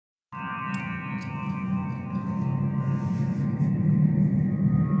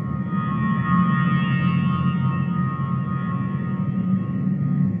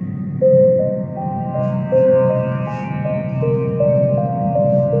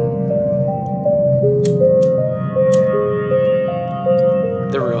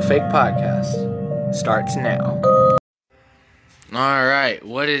The Real Fake Podcast starts now. Alright,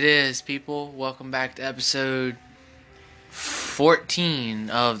 what it is, people. Welcome back to episode 14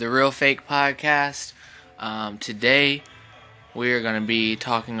 of The Real Fake Podcast. Today, we are going to be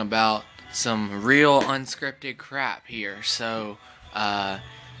talking about some real unscripted crap here. So, I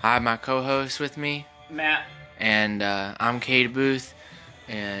have my co-host with me, Matt. And I'm Cade Booth.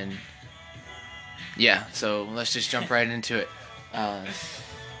 And yeah, so let's just jump right into it.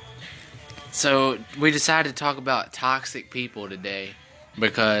 So we decided to talk about toxic people today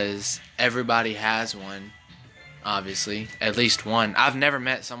because everybody has one, obviously, at least one. I've never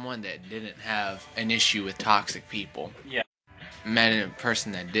met someone that didn't have an issue with toxic people. Yeah. Met a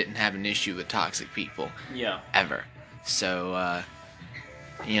person that didn't have an issue with toxic people. Yeah. Ever. So,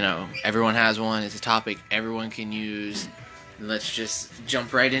 everyone has one. It's a topic everyone can use. Let's just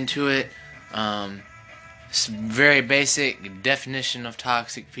jump right into it. Very basic definition of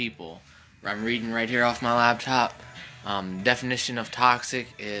toxic people. I'm reading right here off my laptop. Definition of toxic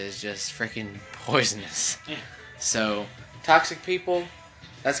is just freaking poisonous. Yeah. So, toxic people,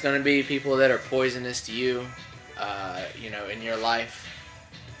 that's going to be people that are poisonous to you, in your life.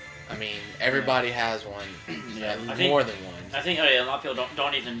 I mean, everybody has one. Yeah, More than one. I think a lot of people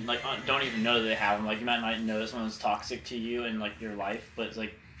don't even know that they have them. Like, you might not know that someone's toxic to you in like your life, but it's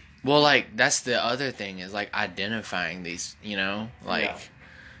like. Well, like, that's the other thing is like identifying these.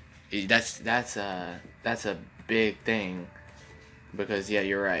 That's a big thing, because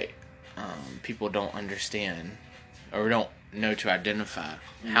you're right. People don't understand or don't know to identify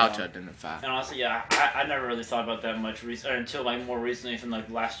how to identify. And honestly, I never really thought about that much until like more recently, from like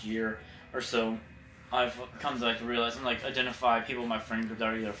last year or so. I've come to like realize and like identify people in my friend group that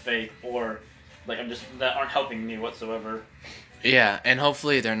are either fake or like that aren't helping me whatsoever. Yeah, and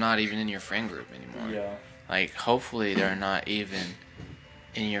hopefully they're not even in your friend group anymore. Yeah. Like, hopefully they're not even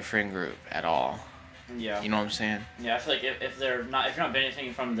in your friend group at all. Yeah. You know what I'm saying? Yeah, I feel like if you're not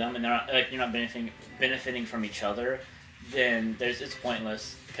benefiting from them and you're not benefiting from each other, then it's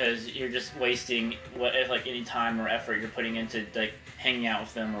pointless, because you're just wasting any time or effort you're putting into like hanging out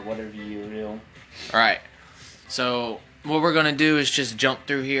with them or whatever you do. All right. So what we're gonna do is just jump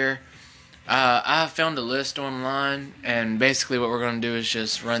through here. I found a list online, and basically what we're gonna do is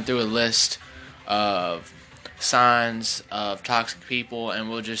just run through a list of signs of toxic people, and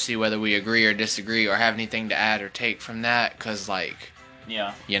we'll just see whether we agree or disagree or have anything to add or take from that, because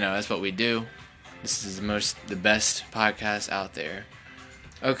that's what we do. This is the best podcast out there.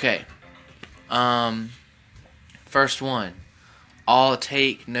 Okay. First one. All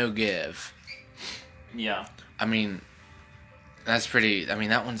take, no give. Yeah. I mean,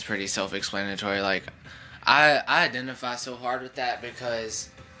 that one's pretty self-explanatory. Like, I identify so hard with that because,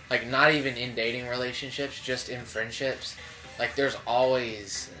 like, not even in dating relationships, just in friendships, like, there's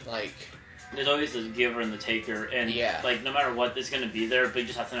always the giver and the taker, and like, no matter what, it's going to be there, but you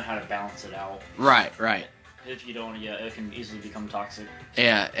just have to know how to balance it out. Right. If you don't, it can easily become toxic.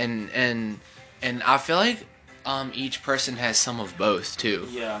 Yeah, and I feel like each person has some of both too.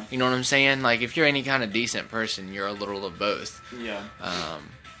 Yeah. You know what I'm saying? Like, if you're any kind of decent person, you're a little of both. Yeah.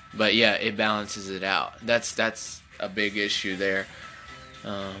 But yeah, it balances it out. That's a big issue there.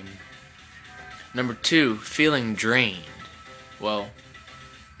 Number 2, feeling drained. Well,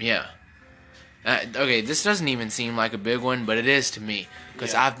 yeah. Okay, this doesn't even seem like a big one, but it is to me,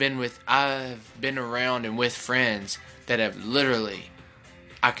 because I've been around and with friends that have literally,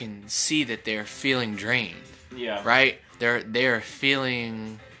 I can see that they're feeling drained. Yeah. Right? They're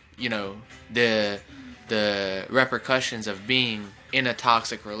feeling, the repercussions of being in a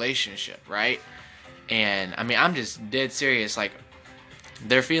toxic relationship, right? And I mean, I'm just dead serious. Like,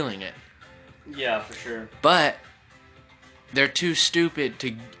 they're feeling it. Yeah, for sure. But they're too stupid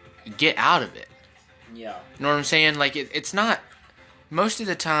to get out of it. Yeah. You know what I'm saying? Like, it's not. Most of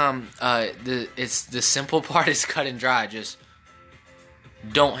the time, the simple part is cut and dry. Just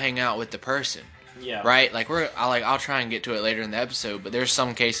don't hang out with the person. Yeah. Right? Like, I'll try and get to it later in the episode, but there's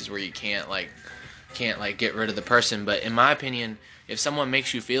some cases where you can't get rid of the person. But in my opinion, if someone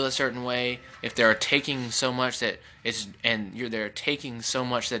makes you feel a certain way, if they're taking so much that it's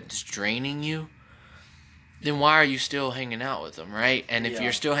draining you, then why are you still hanging out with them, right? And if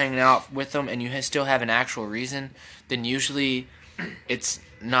you're still hanging out with them and you still have an actual reason, then usually it's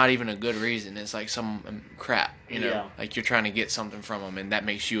not even a good reason. It's like some crap, you know. Yeah. Like you're trying to get something from them, and that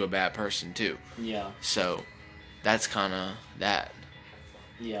makes you a bad person too. Yeah. So that's kind of that.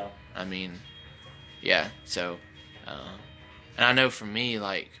 Yeah. I mean, yeah. So, and I know for me,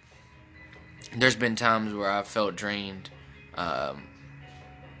 like, there's been times where I've felt drained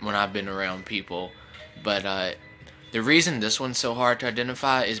when I've been around people, but the reason this one's so hard to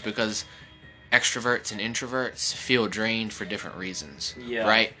identify is because extroverts and introverts feel drained for different reasons. Yeah.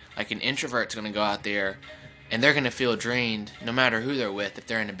 Right? Like an introvert's going to go out there and they're going to feel drained no matter who they're with if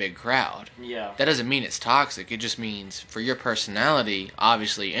they're in a big crowd. Yeah. That doesn't mean it's toxic. It just means for your personality,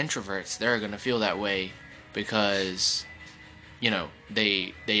 obviously introverts, they're going to feel that way because, you know,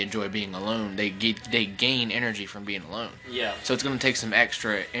 they enjoy being alone. They gain energy from being alone. Yeah. So it's going to take some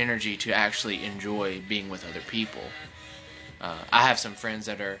extra energy to actually enjoy being with other people. I have some friends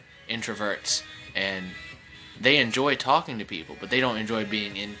that are introverts and they enjoy talking to people, but they don't enjoy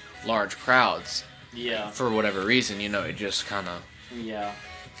being in large crowds. Yeah. For whatever reason, you know, it just kind of... Yeah.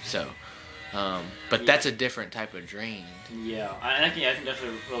 So, but that's a different type of drained. Yeah, I can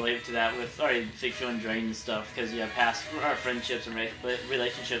definitely relate to that with already feeling drained and stuff because past our friendships and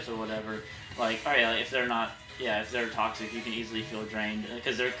relationships or whatever. Like, alright, like, if they're toxic, you can easily feel drained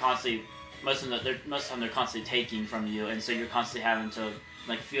because they're constantly most of the time they're constantly taking from you, and so you're constantly having to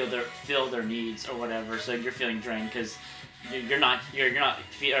like fill their needs or whatever. So you're feeling drained because you're not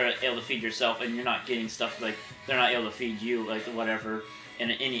able to feed yourself, and you're not getting stuff like they're not able to feed you like whatever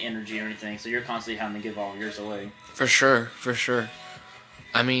in any energy or anything. So you're constantly having to give all yours away. For sure.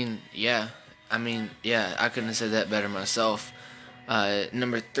 I mean, yeah. I couldn't have said that better myself.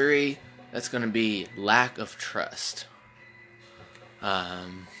 Number 3, that's gonna be lack of trust.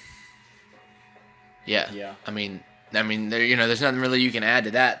 Yeah. Yeah. I mean, there, you know, there's nothing really you can add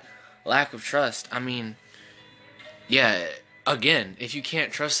to that. Lack of trust. I mean, yeah. Again, if you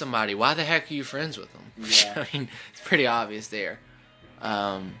can't trust somebody, why the heck are you friends with them? Yeah. I mean, it's pretty obvious there.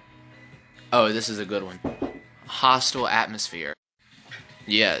 Oh, this is a good one. Hostile atmosphere.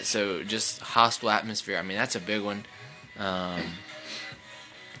 Yeah, so just hostile atmosphere. I mean, that's a big one.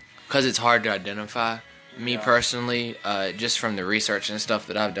 Because it's hard to identify. Me personally, just from the research and stuff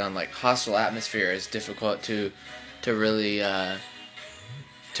that I've done, like hostile atmosphere is difficult to really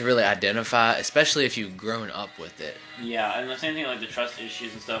identify, especially if you've grown up with it. Yeah, and the same thing like the trust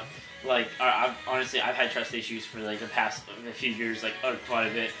issues and stuff. Like, I've had trust issues for like the past few years, like quite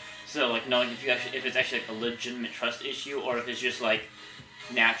a bit. So like knowing if it's actually like a legitimate trust issue or if it's just like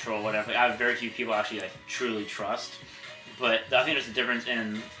natural or whatever. Like, I have very few people actually like truly trust, but I think there's a difference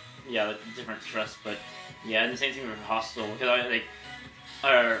in different trust. But yeah, and the same thing with hostile because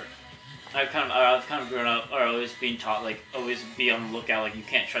I've kind of grown up or always been taught like always be on the lookout, like you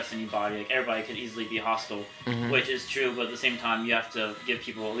can't trust anybody, like everybody could easily be hostile, which is true, but at the same time you have to give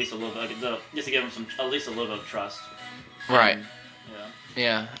people at least a little bit, just to give them at least a little bit of trust. Right.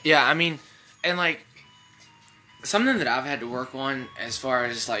 Yeah. Yeah. I mean, and like something that I've had to work on as far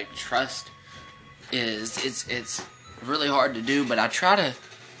as like trust is it's really hard to do, but I try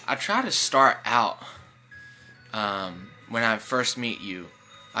to start out when I first meet you.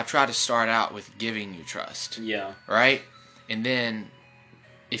 I try to start out with giving you trust. Yeah. Right? And then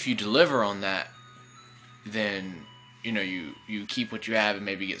if you deliver on that, then, you know, you keep what you have and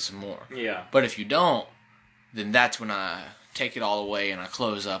maybe get some more. Yeah. But if you don't, then that's when I take it all away and I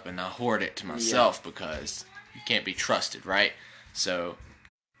close up and I hoard it to myself because you can't be trusted, right? So,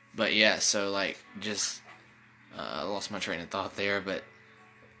 but yeah, so like just, I lost my train of thought there, but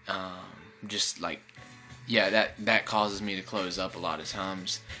just like, yeah, that causes me to close up a lot of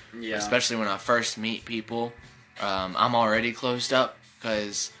times. Yeah. Especially when I first meet people, I'm already closed up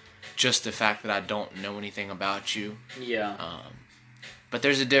because just the fact that I don't know anything about you. Yeah. But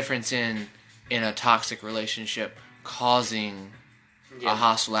there's a difference in a toxic relationship causing a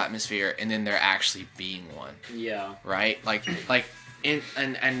hostile atmosphere and then there actually being one. Yeah. Right? Like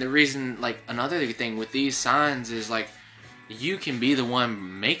and the reason, like another thing with these signs is like you can be the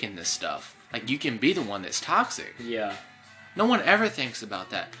one making this stuff. Like, you can be the one that's toxic. Yeah. No one ever thinks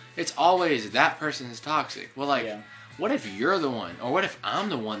about that. It's always that person is toxic. Well, like, what if you're the one? Or what if I'm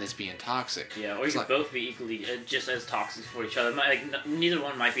the one that's being toxic? Yeah, or you could both be equally just as toxic for each other. Like, neither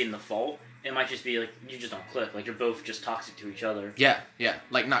one might be in the fault. It might just be, like, you just don't click. Like, you're both just toxic to each other. Yeah.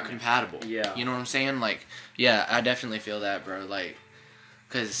 Like, not compatible. Yeah. You know what I'm saying? Like, yeah, I definitely feel that, bro. Like,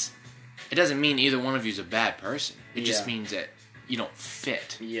 because it doesn't mean either one of you is a bad person. It just means that you don't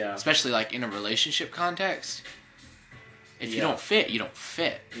fit. Yeah. Especially like in a relationship context. If you don't fit, you don't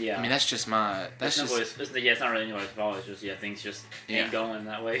fit. Yeah. I mean, that's just my. That's just. It's not really anybody's fault. It's just things just ain't going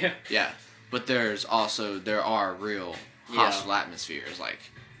that way. Yeah, but there are real hostile atmospheres. Like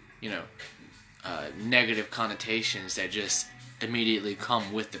negative connotations that just immediately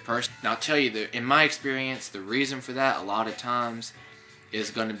come with the person. And I'll tell you that in my experience, the reason for that a lot of times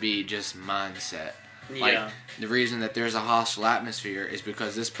is going to be just mindset. Like, the reason that there's a hostile atmosphere is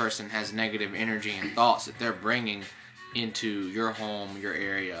because this person has negative energy and thoughts that they're bringing into your home, your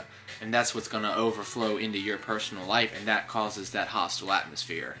area, and that's what's going to overflow into your personal life, and that causes that hostile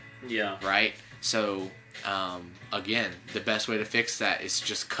atmosphere. Yeah. Right? So, again, the best way to fix that is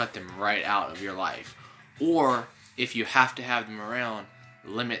just cut them right out of your life. Or, if you have to have them around,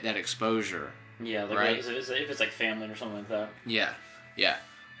 limit that exposure. Yeah, like right? if it's like family or something like that. Yeah.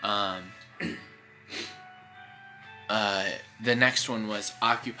 The next one was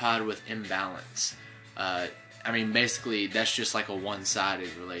occupied with imbalance. Basically, that's just like a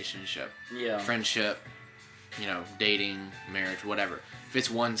one-sided relationship. Yeah. Friendship, dating, marriage, whatever. If it's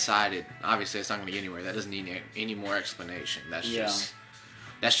one-sided, obviously it's not going to get anywhere. That doesn't need any more explanation. That's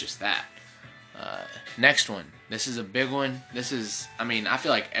just that. Next one. This is a big one. I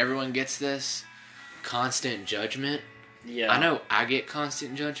feel like everyone gets this. Constant judgment. Yeah. I know I get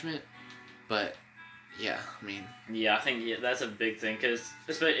constant judgment, but yeah, Yeah, I think that's a big thing, because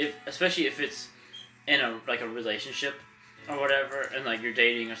especially if it's in a relationship or whatever, and like you're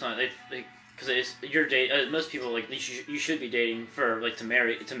dating or something, because you're dating. Most people you should be dating for to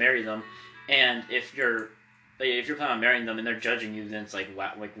marry them, and if you're planning on marrying them and they're judging you, then it's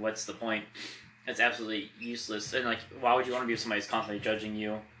wow, what's the point? It's absolutely useless, and why would you want to be with somebody who's constantly judging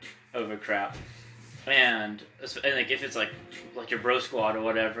you over crap? And if it's your bro squad or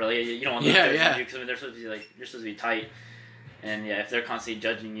whatever, you don't want them judging you, because they're supposed to be you're supposed to be tight, and if they're constantly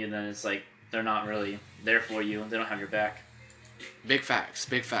judging you, then it's they're not really there for you. They don't have your back. Big facts.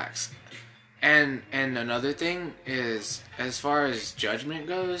 And another thing is, as far as judgment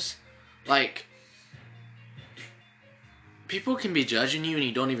goes, people can be judging you and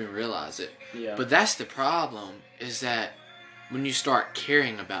you don't even realize it. Yeah. But that's the problem, is that when you start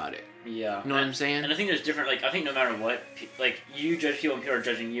caring about it. Yeah. You know what I'm saying? And I think there's different, I think no matter what, you judge people and people are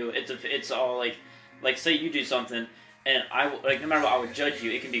judging you, it's all, say you do something, and no matter what, I would judge you.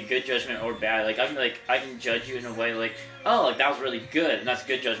 It can be good judgment or bad. I can judge you in a way, that was really good, and that's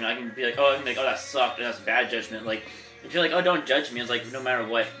good judgment. I can be oh, that sucked, and that's bad judgment. If you're oh, don't judge me, it's no matter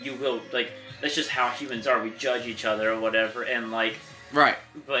what, you will, that's just how humans are. We judge each other or whatever, and, Right.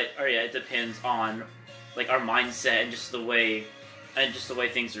 But, it depends on, our mindset and just the way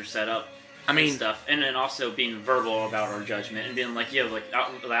things are set up. And stuff, and then also being verbal about our judgment and being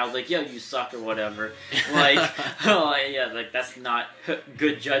out loud, yo, you suck or whatever. That's not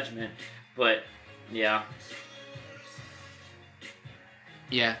good judgment. But yeah.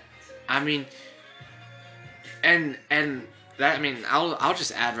 Yeah, and that I'll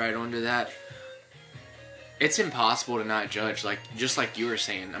just add right onto that. It's impossible to not judge, just like you were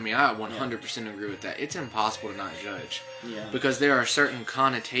saying. I 100% agree with that. It's impossible to not judge. Yeah. Because there are certain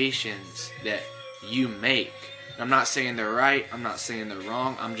connotations that you make. I'm not saying they're right. I'm not saying they're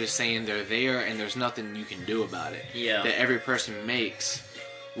wrong. I'm just saying they're there, and there's nothing you can do about it. Yeah. That every person makes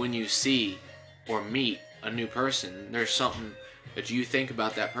when you see or meet a new person. There's something that you think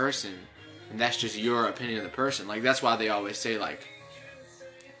about that person, and that's just your opinion of the person. That's why they always say,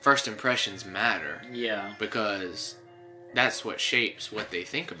 first impressions matter. Yeah. Because that's what shapes what they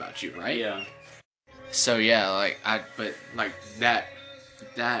think about you, right? Yeah. So yeah,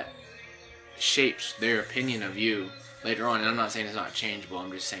 that shapes their opinion of you later on. And I'm not saying it's not changeable.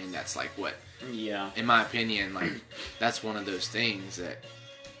 I'm just saying that's what. Yeah. In my opinion, that's one of those things that,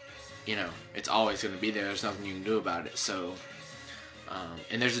 it's always going to be there. There's nothing you can do about it. So,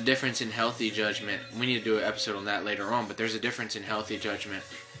 and there's a difference in healthy judgment. We need to do an episode on that later on. But there's a difference in healthy judgment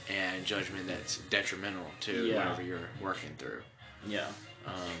and judgment that's detrimental to whatever you're working through. Yeah.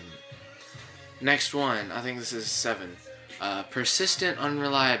 Next one, I think this is 7. Persistent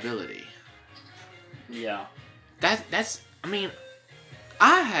unreliability. Yeah. That's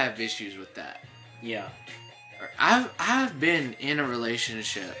I have issues with that. Yeah. I've been in a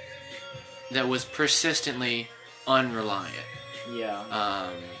relationship that was persistently unreliant. Yeah.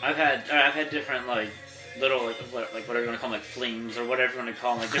 I've had different little whatever you want to call them, flings or whatever you want to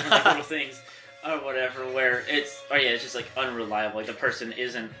call them, different little things or whatever, where it's just unreliable. The person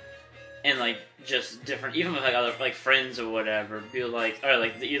isn't, and just different, even with other friends or whatever. Be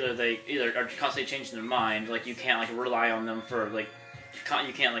either they are constantly changing their mind. You can't rely on them for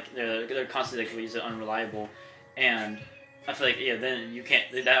you can't they're constantly unreliable, and I feel then you can't.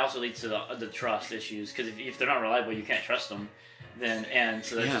 That also leads to the trust issues, because if they're not reliable, you can't trust them. So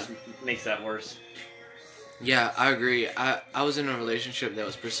that just makes that worse. Yeah, I agree. I was in a relationship that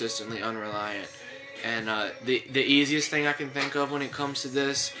was persistently unreliant, and the easiest thing I can think of when it comes to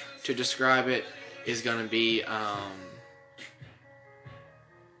this to describe it is gonna be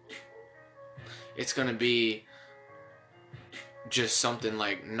it's gonna be just something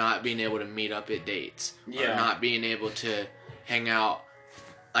like not being able to meet up at dates, or not being able to hang out.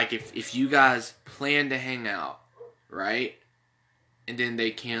 Like if you guys plan to hang out, right, and then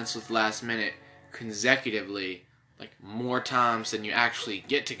they cancel at the last minute consecutively, like more times than you actually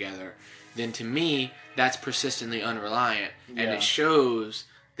get together, then to me that's persistently unreliant, and it shows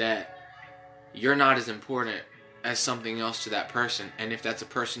that you're not as important as something else to that person. And if that's a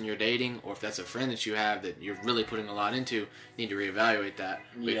person you're dating, or if that's a friend that you have that you're really putting a lot into, you need to reevaluate that,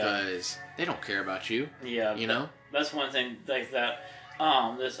 because they don't care about you. Yeah, you know. That's one thing like that.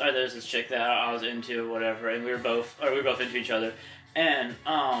 There's this chick that I was into, or whatever, and we were both into each other, and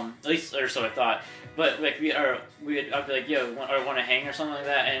at least, or so I thought. But like I'd be like, yo, want to hang or something like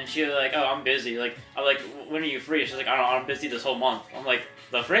that, and she was like, oh, I'm busy. Like I'm like, when are you free? She's like, I'm busy this whole month. I'm like,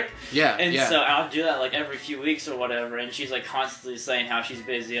 the frick? Yeah. And so I'll do that like every few weeks or whatever, and she's like constantly saying how she's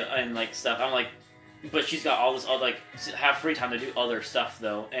busy and like stuff. I'm like, but she's got all this other, like, have free time to do other stuff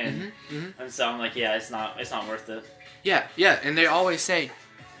though, and and so I'm like, yeah, it's not worth it. Yeah, and they always say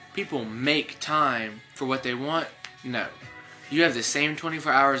people make time for what they want. No, you have the same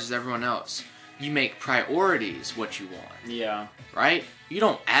 24 hours as everyone else. You make priorities what you want. Yeah. Right? You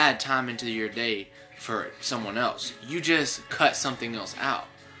don't add time into your day for someone else. You just cut something else out.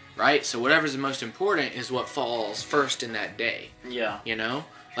 Right? So whatever's the most important is what falls first in that day. Yeah. You know?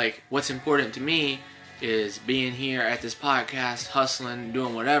 Like, what's important to me is being here at this podcast, hustling,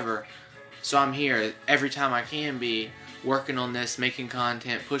 doing whatever. So I'm here every time I can be, working on this, making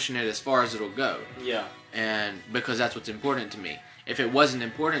content, pushing it as far as it'll go. Yeah. And because that's what's important to me. If it wasn't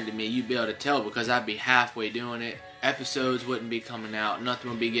important to me, you'd be able to tell, because I'd be halfway doing it. Episodes wouldn't be coming out. Nothing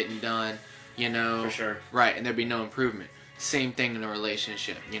would be getting done, you know. For sure. Right, and there'd be no improvement. Same thing in a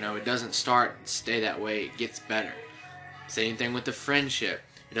relationship. You know, it doesn't start and stay that way. It gets better. Same thing with the friendship.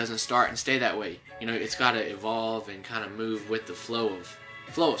 It doesn't start and stay that way. You know, it's got to evolve and kind of move with the flow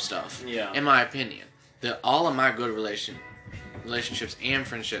of stuff. Yeah. In my opinion, all of my good relationships and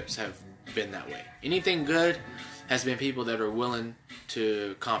friendships have been that way. Anything good has been people that are willing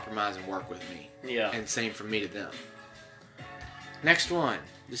to compromise and work with me. Yeah. And same for me to them. Next one.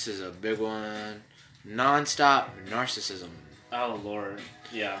 This is a big one. Non-stop narcissism. Oh, Lord.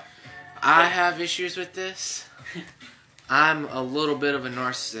 Yeah. I have issues with this. I'm a little bit of a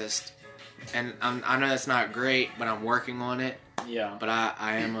narcissist, and I know that's not great, but I'm working on it. Yeah. But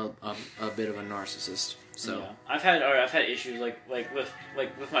I am a bit of a narcissist. So yeah. I've had issues like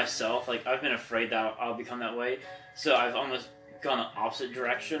with myself. Like I've been afraid that I'll become that way, so I've almost gone the opposite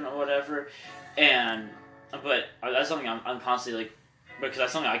direction or whatever. But that's something I'm constantly like, because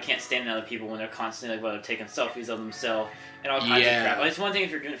that's something I can't stand in other people when they're constantly like, whether taking selfies of themselves and all kinds of crap. Like, it's one thing if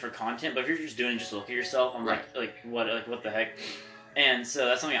you're doing it for content, but if you're just doing it just to look at yourself, I'm like what the heck? And so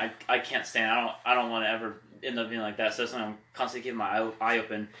that's something I can't stand. I don't want to ever end up being like that. So that's something I'm constantly keeping my eye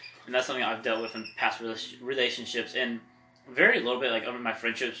open, and that's something I've dealt with in past relationships, and very little bit like my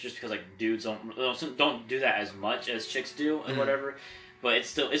friendships, just because like dudes don't do that as much as chicks do and whatever. But it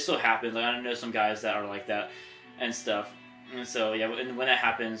still happens. Like I know some guys that are like that and stuff. And so yeah, when that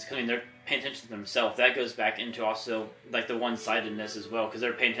happens, I mean they're paying attention to themselves. That goes back into also like the one-sidedness as well, because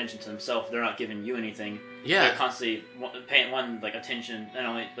they're paying attention to themselves. They're not giving you anything. Yeah, they're constantly paying attention and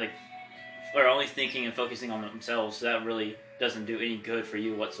only thinking and focusing on themselves. So that really doesn't do any good for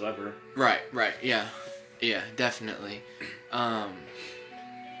you whatsoever. Right. Yeah, definitely.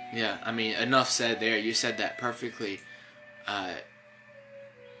 Yeah, I mean, enough said there. You said that perfectly.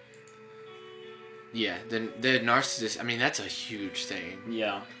 Yeah, the narcissist, I mean, that's a huge thing.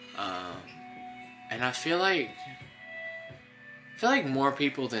 Yeah. And I feel like more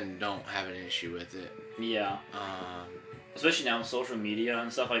people than don't have an issue with it. Yeah. Especially now with social media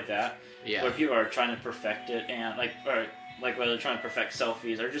and stuff like that. Yeah. Where people are trying to perfect it, and whether they're trying to perfect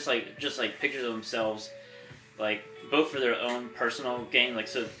selfies or just like pictures of themselves, like both for their own personal gain, like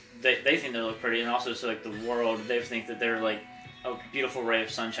so they think they look pretty, and also so like the world, they think that they're like a beautiful ray of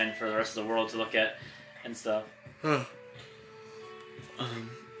sunshine for the rest of the world to look at and stuff.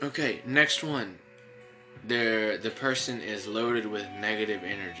 Okay, next one. The person is loaded with negative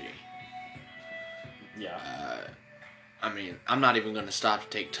energy. Yeah. I mean, I'm not even going to stop to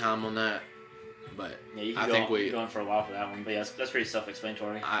take time on that, but yeah, you can go on for a while for that one, but yeah, that's pretty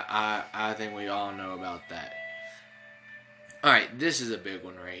self-explanatory. I think we all know about that. All right, this is a big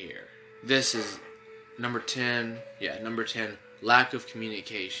one right here. This is number 10. Yeah, number 10, lack of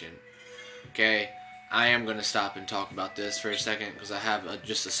communication. Okay, I am going to stop and talk about this for a second because I have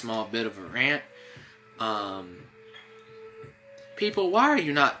just a small bit of a rant. people, why are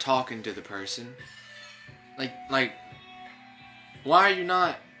you not talking to the person? Like, why are you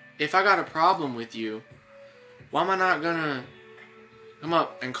not? If I got a problem with you, why am I not gonna come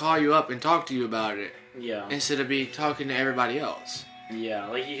up and call you up and talk to you about it Yeah. instead of be talking to everybody else? Yeah,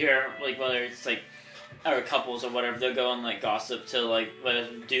 like you hear, like whether it's like, or couples or whatever, they'll go and like gossip to like whether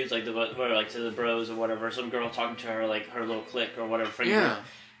dudes like like to the bros or whatever. Some girl talking to her like her little clique or whatever friend group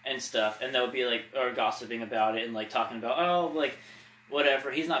and stuff, and they'll be like or gossiping about it and like talking about like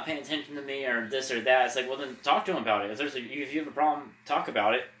whatever, he's not paying attention to me or this or that. It's like, well then talk to him about it. If you have a problem, talk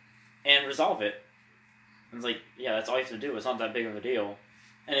about it and resolve it. And it's like, yeah, that's all you have to do. It's not that big of a deal.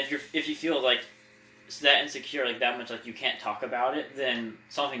 And if you feel like that insecure, like that much, like you can't talk about it, then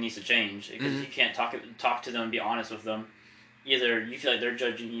something needs to change because you can't talk to them and be honest with them. Either you feel like they're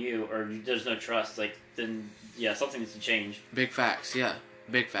judging you, or there's no trust. Like then, yeah, something needs to change. Big facts, yeah,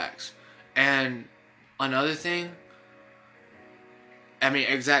 big facts. And another thing, I mean,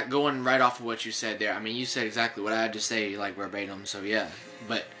 going right off of what you said there. I mean, you said exactly what I had to say, like verbatim. So yeah,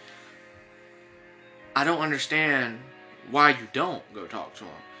 but I don't understand why you don't go talk to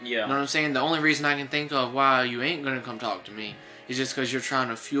them. Yeah. You know what I'm saying? The only reason I can think of why you ain't gonna come talk to me is just because you're trying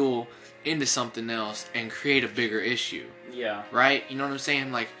to fuel into something else and create a bigger issue. Yeah. Right? You know what I'm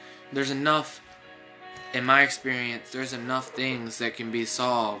saying? Like, there's enough, in my experience, there's enough things that can be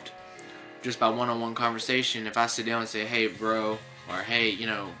solved just by one-on-one conversation. If I sit down and say, hey, bro, or hey, you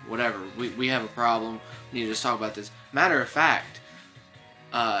know, whatever, we have a problem, we need to just talk about this. Matter of fact,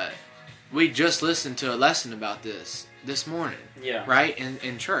 we just listened to a lesson about this morning. Yeah. Right?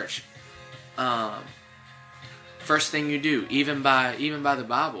 In church. First thing you do, even by the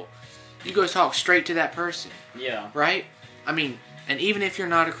Bible, you go talk straight to that person. Yeah. Right? I mean, and even if you're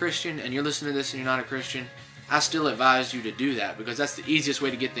not a Christian and you're listening to this and you're not a Christian, I still advise you to do that because that's the easiest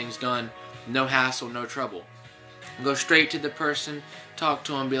way to get things done. No hassle, no trouble. Go straight to the person, talk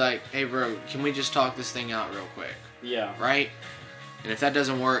to them, be like, hey bro, can we just talk this thing out real quick? Yeah. Right? And if that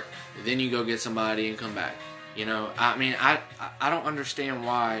doesn't work, then you go get somebody and come back. You know, I mean, I don't understand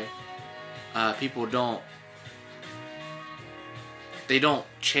why people don't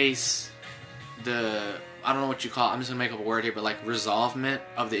chase the, I don't know what you call it, I'm just going to make up a word here, but like resolvement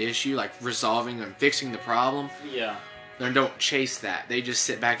of the issue, like resolving and fixing the problem. Yeah. They don't chase that. They just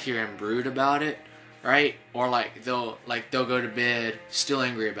sit back here and brood about it, right? Or like they'll go to bed still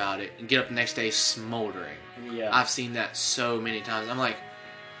angry about it and get up the next day smoldering. Yeah. I've seen that so many times. I'm like,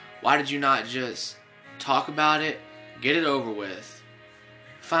 why did you not just talk about it, get it over with,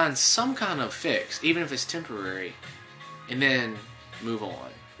 find some kind of fix, even if it's temporary, and then move on.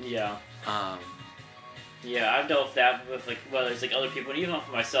 Yeah. Yeah, I've dealt with that with like whether it's like other people, and even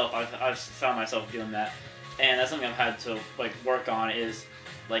for myself, I've found myself doing that, and that's something I've had to like work on. Is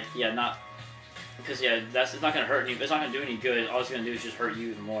like not because it's not gonna hurt any. It's not gonna do any good. All it's gonna do is just hurt you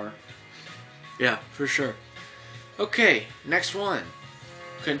even more. Yeah, for sure. Okay, next one.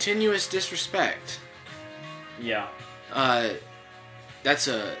 Continuous disrespect. Yeah. That's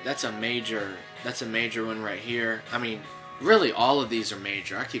a major one right here. I mean, really all of these are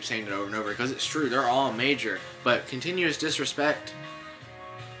major. I keep saying it over and over because it's true. They're all major. But continuous disrespect,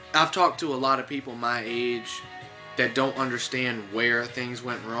 I've talked to a lot of people my age that don't understand where things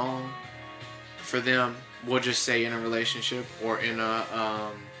went wrong. For them, we'll just say in a relationship or in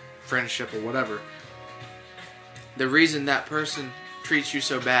a friendship or whatever. The reason that person treats you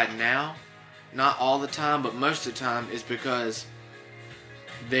so bad now, not all the time, but most of the time, is because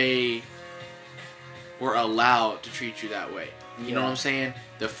they were allowed to treat you that way. You know what I'm saying?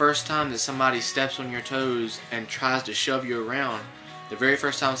 The first time that somebody steps on your toes and tries to shove you around, the very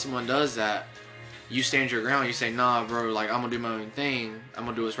first time someone does that, you stand your ground. You say, nah, bro, like, I'm going to do my own thing. I'm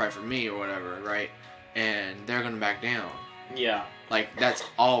going to do what's right for me or whatever, right? And they're going to back down. Yeah. Like, that's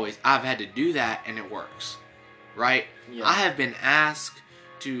always, I've had to do that and it works. Right? Yeah. I have been asked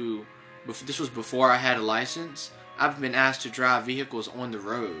to, this was before I had a license, I've been asked to drive vehicles on the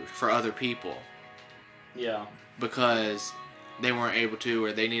road for other people. Yeah. Because they weren't able to,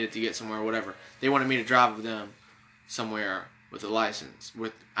 or they needed to get somewhere or whatever. They wanted me to drive with them somewhere with a license.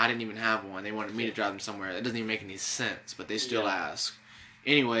 I didn't even have one. They wanted me to drive them somewhere. That doesn't even make any sense, but they still ask.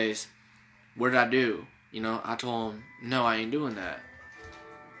 Anyways, what did I do? You know, I told them, no, I ain't doing that.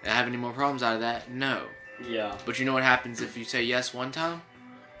 Did I have any more problems out of that? No. Yeah. But you know what happens if you say yes one time?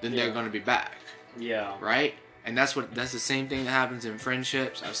 Then they're going to be back. Yeah. Right? And that's the same thing that happens in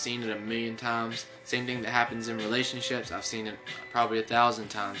friendships. I've seen it a million times. Same thing that happens in relationships. I've seen it probably 1,000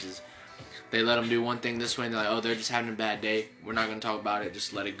 times. Is they let them do one thing this way and they're like, oh, they're just having a bad day. We're not going to talk about it.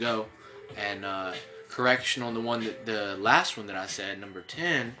 Just let it go. And correction on the last one that I said, number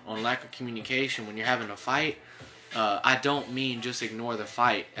 10, on lack of communication. When you're having a fight, I don't mean just ignore the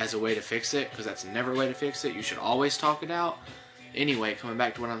fight as a way to fix it, because that's never a way to fix it. You should always talk it out. Anyway, coming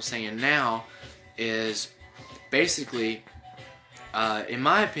back to what I'm saying now is basically, in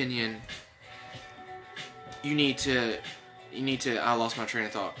my opinion, you need to, I lost my train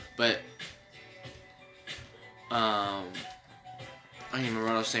of thought, but, I don't even remember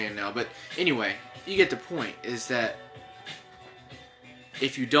what I was saying now, but anyway, you get the point, is that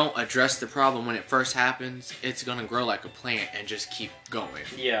if you don't address the problem when it first happens, it's gonna grow like a plant and just keep going.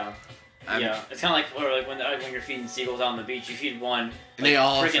 Yeah. Yeah, it's kind of like when you're feeding seagulls out on the beach. You feed one, and they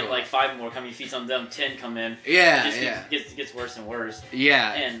all freaking like 5 more come. You feed some of them, 10 come in. Yeah, it just gets worse and worse.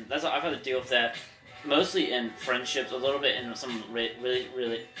 Yeah, and that's I've had to deal with that mostly in friendships, a little bit in some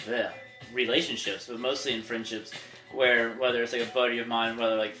relationships, but mostly in friendships, where whether it's like a buddy of mine,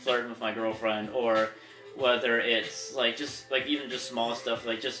 whether like flirting with my girlfriend, or whether it's like just like even just small stuff,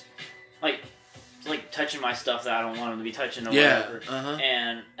 like just like touching my stuff that I don't want them to be touching or whatever.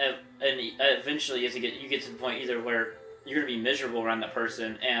 And eventually you get to the point either where you're gonna be miserable around that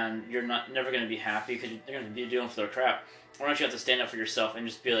person and you're never gonna be happy because they're gonna be dealing with their crap. Or don't you have to stand up for yourself and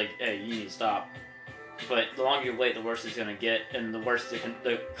just be like, hey, you need to stop. But the longer you wait, the worse it's gonna get, and the worse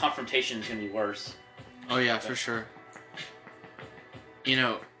the confrontation is gonna be worse. Oh yeah, for sure. You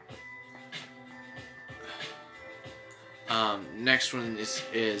know, next one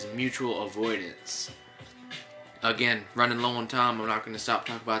is mutual avoidance. Again, running low on time, I'm not going to stop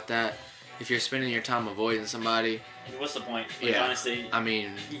talking about that. If you're spending your time avoiding somebody, what's the point? Like, yeah, honestly, I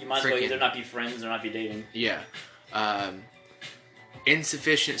mean, you might as well either not be friends or not be dating. Yeah.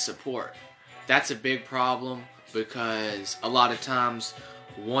 Insufficient support. That's a big problem, because a lot of times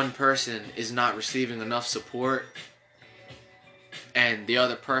one person is not receiving enough support, and the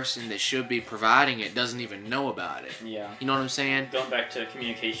other person that should be providing it doesn't even know about it. Yeah. You know what I'm saying? Going back to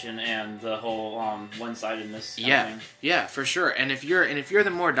communication and the whole one-sidedness. Yeah. Yeah, for sure. And if you're the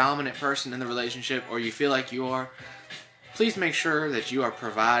more dominant person in the relationship, or you feel like you are, please make sure that you are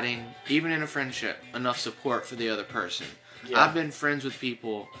providing, even in a friendship, enough support for the other person. Yeah. I've been friends with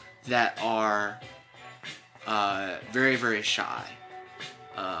people that are very, very shy.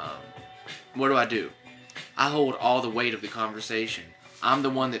 What do? I hold all the weight of the conversation. I'm the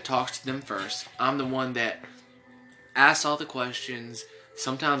one that talks to them first. I'm the one that asks all the questions,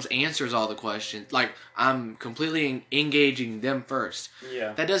 sometimes answers all the questions. Like, I'm completely engaging them first.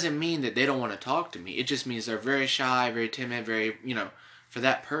 Yeah. That doesn't mean that they don't want to talk to me. It just means they're very shy, very timid, very, for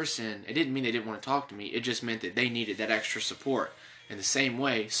that person, it didn't mean they didn't want to talk to me. It just meant that they needed that extra support. In the same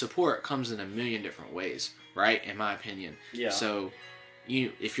way, support comes in a million different ways, right? In my opinion. Yeah. So,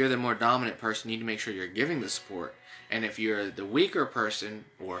 if you're the more dominant person, you need to make sure you're giving the support. And if you're the weaker person,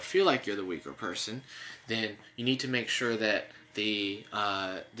 or feel like you're the weaker person, then you need to make sure that the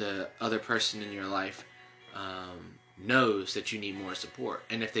other person in your life knows that you need more support.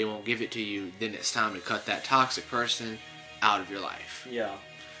 And if they won't give it to you, then it's time to cut that toxic person out of your life. Yeah.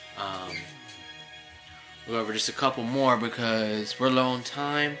 We'll go over just a couple more because we're low on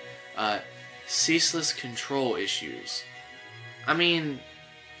time. Ceaseless control issues. I mean,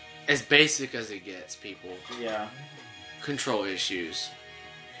 as basic as it gets, people. Yeah. Control issues.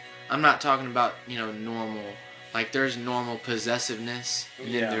 I'm not talking about, normal. Like, there's normal possessiveness,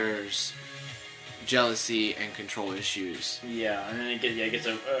 and then there's jealousy and control issues. Yeah, and then it gets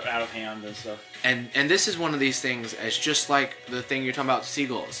out of hand and stuff. And this is one of these things, it's just like the thing you're talking about,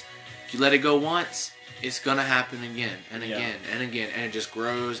 seagulls. If you let it go once, it's gonna happen again, and again, and again, and it just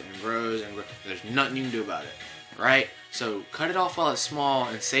grows and grows and grows. There's nothing you can do about it, right? So cut it off while it's small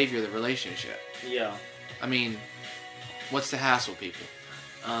and savor the relationship. Yeah. I mean, what's the hassle, people?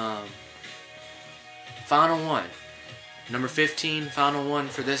 Final one. Number 15, final one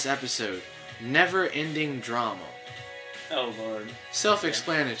for this episode. Never-ending drama. Oh, Lord.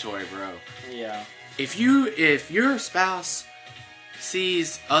 Self-explanatory, bro. Yeah. If your spouse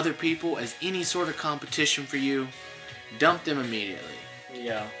sees other people as any sort of competition for you, dump them immediately.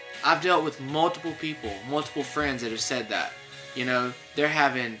 Yeah. I've dealt with multiple people, multiple friends that have said that. They're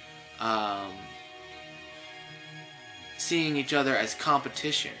having, seeing each other as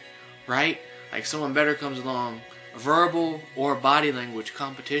competition, right? Like, someone better comes along, verbal or body language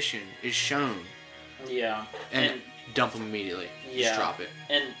competition is shown. Yeah. And dump them immediately. Yeah. Just drop it.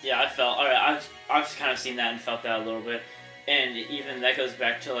 And yeah, I've kind of seen that and felt that a little bit. And even that goes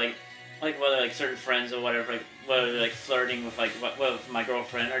back to like whether like certain friends or whatever, like whether they're like flirting with with my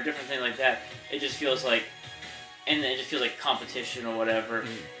girlfriend or different things like that. It just feels like, and it just feels like competition or whatever.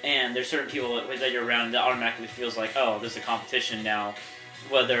 And there's certain people that you're around that automatically feels like, oh, there's a competition now.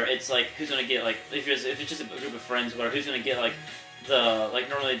 Whether it's like who's gonna get like if it's just a group of friends, where who's gonna get like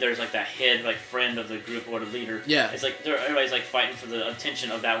normally there's like that head like friend of the group or the leader. Yeah. It's like everybody's like fighting for the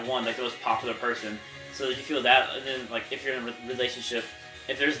attention of that one, like the most popular person. So you feel that, and then like if you're in a relationship,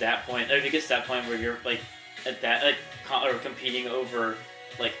 if there's that point, or if it gets to that point where you're like at that like or competing over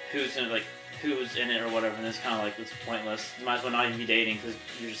like who's in it or whatever, and it's kind of like it's pointless. You might as well not even be dating because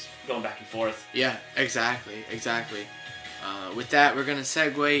you're just going back and forth. Yeah, exactly. With that, we're going to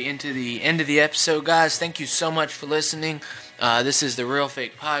segue into the end of the episode, guys. Thank you so much for listening. This is the Real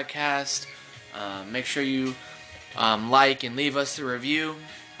Fake Podcast. Make sure you like and leave us a review.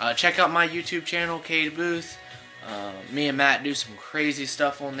 Check out my YouTube channel, Cade Booth. Me and Matt do some crazy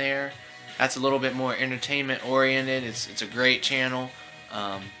stuff on there. That's a little bit more entertainment oriented. It's a great channel.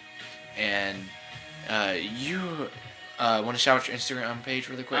 And you want to shout out your Instagram page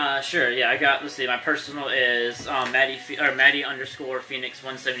really quick? Sure. Yeah, I got. Let's see. My personal is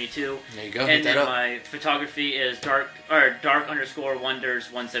Maddie_Phoenix172. There you go. And hit that then up. my photography is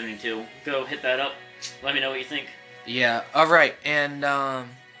dark_wonders172. Go hit that up. Let me know what you think. Yeah. All right. And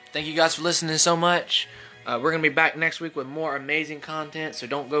thank you guys for listening so much. We're gonna be back next week with more amazing content. So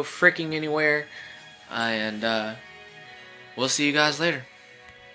don't go freaking anywhere. And we'll see you guys later.